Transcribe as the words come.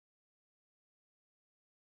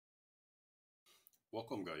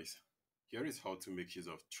Welcome guys. Here is how to make use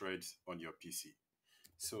of Threads on your PC.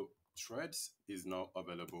 So Threads is now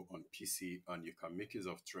available on PC and you can make use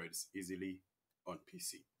of Threads easily on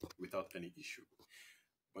PC without any issue.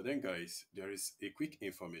 But then guys, there is a quick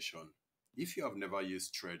information. If you have never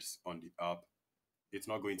used Threads on the app, it's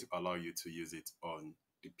not going to allow you to use it on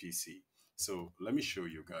the PC. So let me show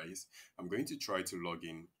you guys. I'm going to try to log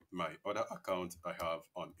in my other account I have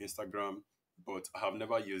on Instagram, but I have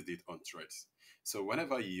never used it on Threads. So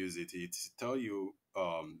whenever you use it, it tell you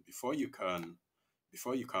before you can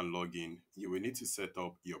log in, you will need to set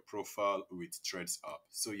up your profile with Threads app.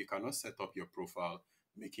 So you cannot set up your profile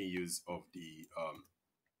making use of the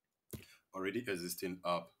already existing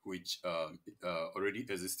app, which already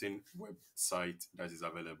existing website that is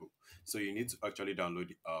available. So you need to actually download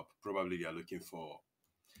the app. Probably they are looking for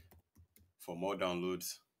more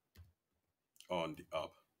downloads on the app.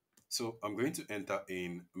 So I'm going to enter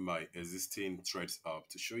in my existing Threads app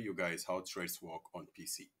to show you guys how Threads work on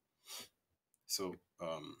PC. So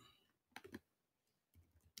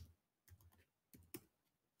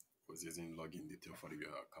was using login detail for the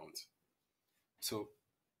account. So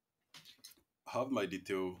I have my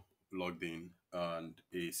detail logged in and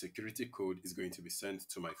a security code is going to be sent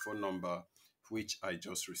to my phone number, which I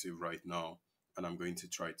just received right now. And I'm going to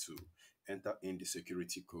try to enter in the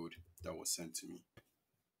security code that was sent to me.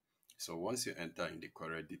 So once you enter in the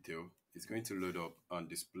correct detail, it's going to load up and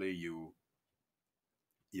display you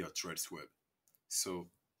your Threads web. So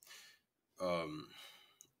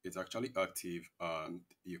it's actually active, and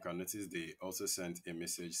you can notice they also sent a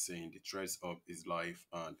message saying the Threads app is live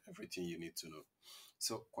and everything you need to know.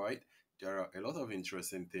 So there are a lot of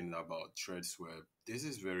interesting things about Threads web. This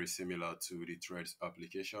is very similar to the Threads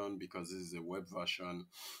application because this is a web version,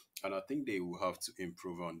 and I think they will have to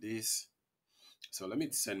improve on this. So let me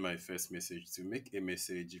send my first message. To make a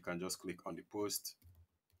message, you can just click on the post.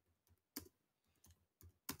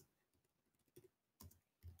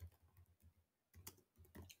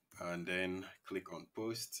 And then click on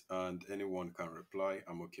post and anyone can reply.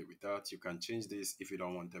 I'm okay with that. You can change this if you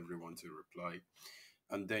don't want everyone to reply.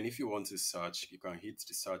 And then if you want to search, you can hit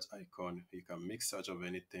the search icon. You can make search of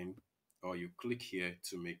anything, or you click here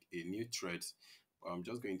to make a new thread. I'm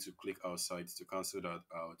just going to click outside to cancel that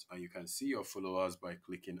out. And you can see your followers by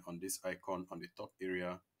clicking on this icon on the top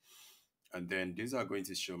area. And then these are going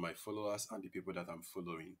to show my followers and the people that I'm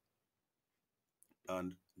following.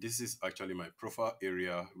 And this is actually my profile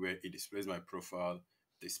area where it displays my profile,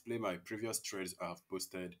 display my previous threads I have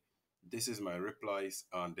posted. This is my replies,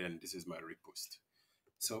 and then this is my repost.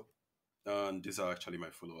 So, and these are actually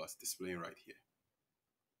my followers displaying right here.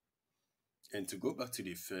 And to go back to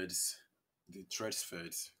the feeds, the threads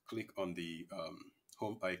feeds, click on the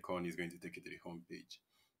home icon. Is going to take you to the home page.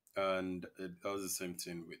 And it does the same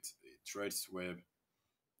thing with the threads web.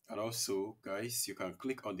 And also, guys, you can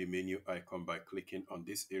click on the menu icon by clicking on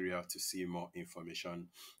this area to see more information.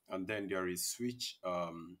 And then there is switch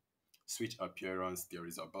appearance, there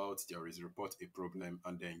is about, there is report a problem,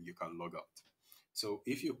 and then you can log out. So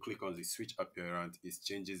if you click on the switch appearance, it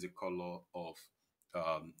changes the color of,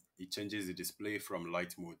 it changes the display from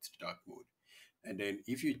light mode to dark mode. And then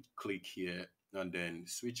if you click here and then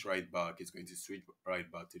switch right back, it's going to switch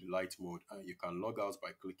right back to the light mode, and you can log out by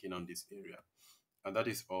clicking on this area. And that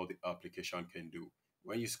is all the application can do.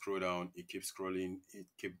 When you scroll down, it keeps scrolling, it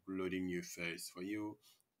keeps loading new feeds for you.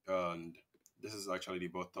 And this is actually the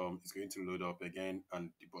bottom. It's going to load up again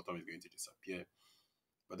and the bottom is going to disappear.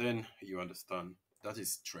 But then you understand that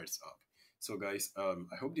is Threads app. So guys,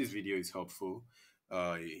 I hope this video is helpful.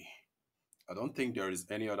 I don't think there is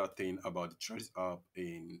any other thing about the Threads app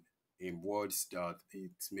in words that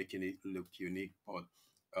it's making it look unique, but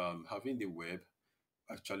having the web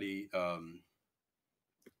actually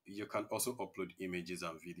you can also upload images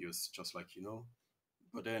and videos just like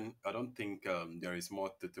but then I don't think there is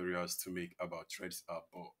more tutorials to make about Threads app.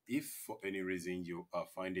 Or if for any reason you are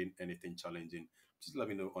finding anything challenging, just let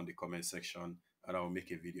me know on the comment section and I'll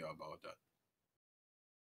make a video about that.